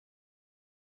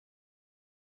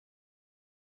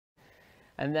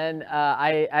And then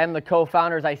I am the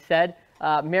co-founder, as I said.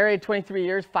 Married 23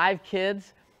 years, 5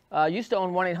 kids. Used to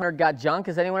own 1-800-GOT-JUNK.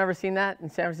 Has anyone ever seen that in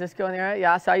San Francisco in the area?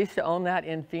 Yeah, so I used to own that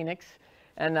in Phoenix.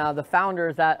 And the founder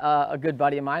is a good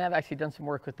buddy of mine. I've actually done some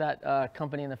work with that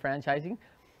company in the franchising.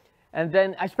 And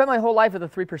then I spent my whole life with the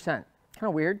 3%. Kind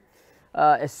of weird.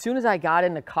 As soon as I got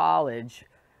into college,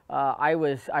 I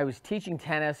was teaching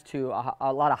tennis to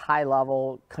a lot of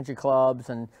high-level country clubs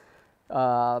and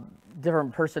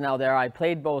different personnel there. I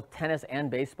played both tennis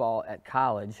and baseball at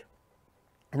college.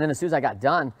 And then as soon as I got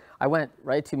done, I went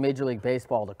right to Major League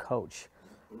Baseball to coach.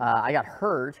 I got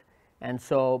hurt, and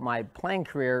so my playing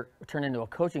career turned into a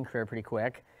coaching career pretty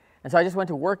quick. And so I just went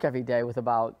to work every day with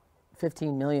about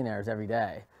 15 millionaires every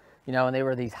day. You know, and they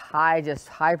were these high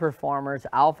performers,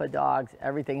 alpha dogs,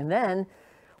 everything. And then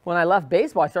when I left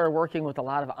baseball, I started working with a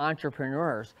lot of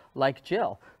entrepreneurs like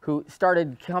Jill, who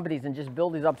started companies and just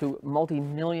built these up to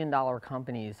multi-million-dollar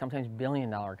companies, sometimes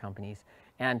billion-dollar companies.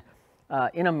 And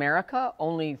in America,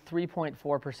 only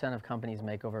 3.4% of companies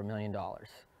make over $1 million.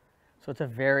 So it's a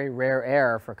very rare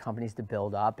air for companies to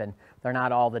build up, and they're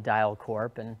not all the Dial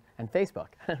Corp and Facebook,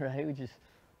 right? Which is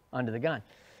under the gun.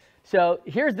 So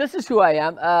this is who I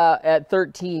am at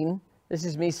 13. This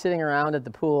is me sitting around at the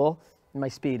pool in my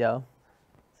Speedo.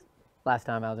 Last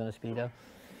time I was in a Speedo.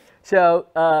 So,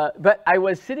 but I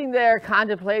was sitting there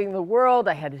contemplating the world.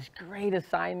 I had this great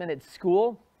assignment at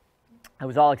school I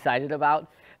was all excited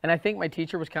about. And I think my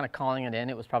teacher was kind of calling it in.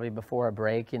 It was probably before a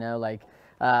break, you know, like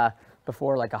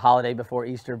before like a holiday, before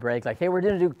Easter break. Like, hey, we're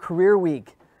going to do career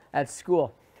week at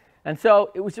school. And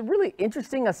so it was a really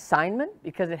interesting assignment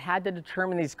because it had to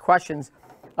determine these questions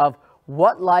of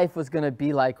what life was going to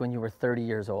be like when you were 30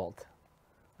 years old.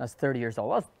 I was 30 years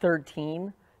old. I was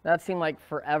 13. That seemed like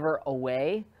forever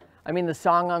away. I mean, the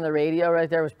song on the radio right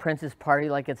there was Prince's Party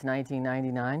Like It's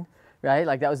 1999, right?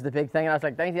 Like that was the big thing. And I was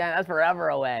like, 1999, that's forever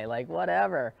away. Like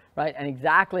whatever, right? And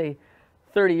exactly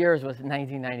 30 years was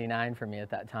 1999 for me at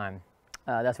that time.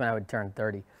 That's when I would turn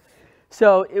 30.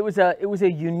 So it was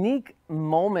a unique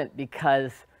moment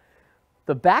because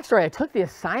the backstory, I took the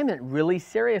assignment really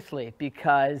seriously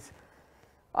because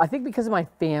I think because of my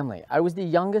family. I was the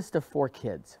youngest of 4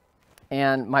 kids.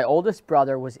 And my oldest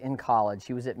brother was in college.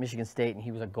 He was at Michigan State, and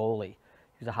he was a goalie. He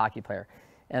was a hockey player.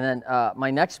 And then my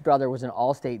next brother was an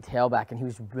all-state tailback, and he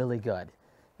was really good.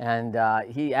 And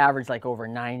he averaged like over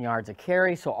 9 yards a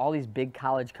carry. So all these big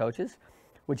college coaches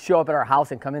would show up at our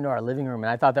house and come into our living room. And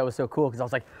I thought that was so cool because I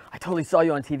was like, I totally saw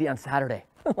you on TV on Saturday.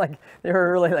 Like they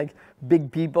were really like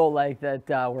big people like that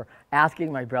were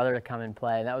asking my brother to come and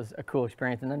play. And that was a cool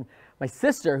experience. And then my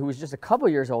sister, who was just a couple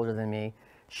years older than me,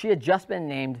 she had just been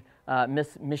named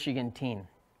Miss Michigan Teen.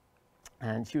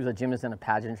 And she was a gymnast and a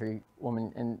pageantry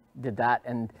woman and did that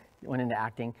and went into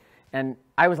acting. And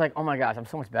I was like, oh my gosh, I'm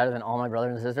so much better than all my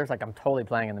brothers and sisters. Like I'm totally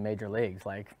playing in the major leagues.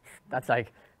 Like that's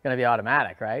like gonna be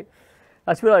automatic, right?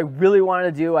 That's what I really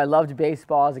wanted to do. I loved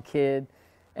baseball as a kid.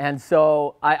 And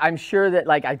so I'm sure that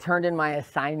like I turned in my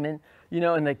assignment, you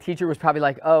know, and the teacher was probably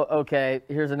like, oh, okay,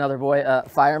 here's another boy,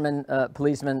 fireman,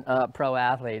 policeman, pro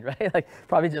athlete, right? Like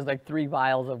probably just like 3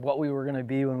 vials of what we were gonna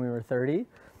be when we were 30.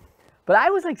 But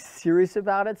I was like serious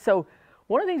about it. So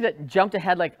one of the things that jumped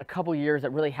ahead like a couple years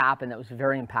that really happened that was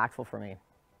very impactful for me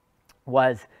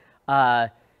was I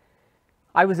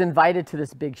was invited to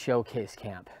this big showcase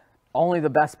camp. Only the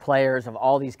best players of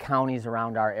all these counties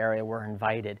around our area were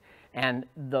invited. And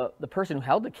the person who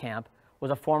held the camp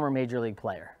was a former major league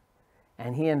player.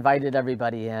 And he invited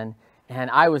everybody in.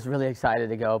 And I was really excited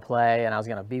to go play. And I was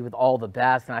going to be with all the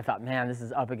best. And I thought, man, this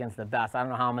is up against the best. I don't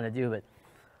know how I'm going to do, but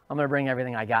I'm going to bring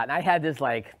everything I got. And I had this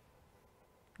like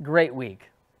great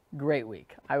week. Great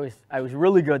week. I was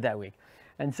really good that week.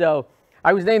 And so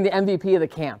I was named the MVP of the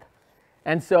camp.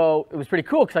 And so it was pretty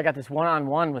cool because I got this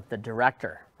one-on-one with the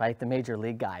director, right, the major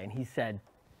league guy. And he said,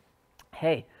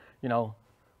 hey, you know,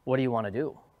 what do you want to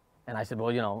do? And I said,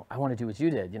 well, you know, I want to do what you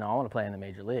did. You know, I want to play in the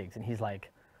major leagues. And he's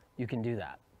like, you can do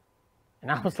that.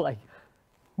 And I was like,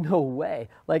 no way.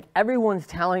 Like everyone's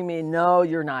telling me, no,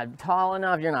 you're not tall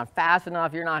enough. You're not fast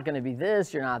enough. You're not going to be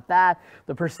this. You're not that.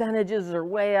 The percentages are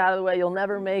way out of the way. You'll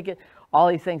never make it. All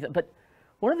these things. But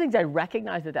one of the things I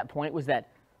recognized at that point was that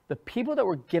the people that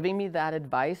were giving me that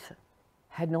advice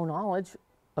had no knowledge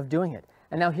of doing it.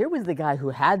 And now here was the guy who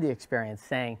had the experience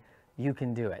saying, you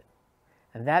can do it.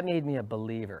 And that made me a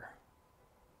believer,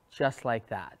 just like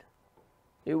that.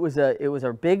 It was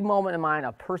a big moment in mine,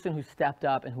 a person who stepped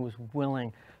up and who was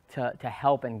willing to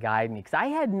help and guide me. Because I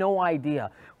had no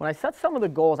idea. When I set some of the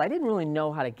goals, I didn't really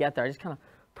know how to get there. I just kind of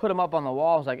put them up on the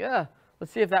wall. I was like,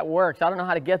 let's see if that works. I don't know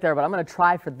how to get there, but I'm going to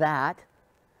try for that.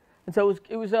 And so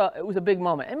it was a big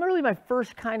moment. And really my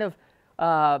first kind of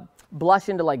blush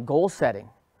into like goal setting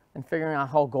and figuring out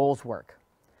how goals work.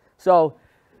 So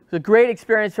it's a great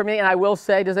experience for me, and I will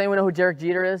say, does anyone know who Derek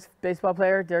Jeter is? Baseball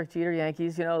player, Derek Jeter,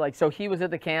 Yankees, you know, like, so he was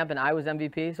at the camp and I was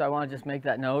MVP, so I want to just make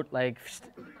that note, like,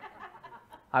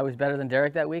 I was better than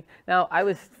Derek that week. Now, I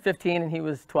was 15 and he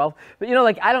was 12, but you know,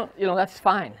 like, I don't, you know, that's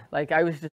fine. Like, I was just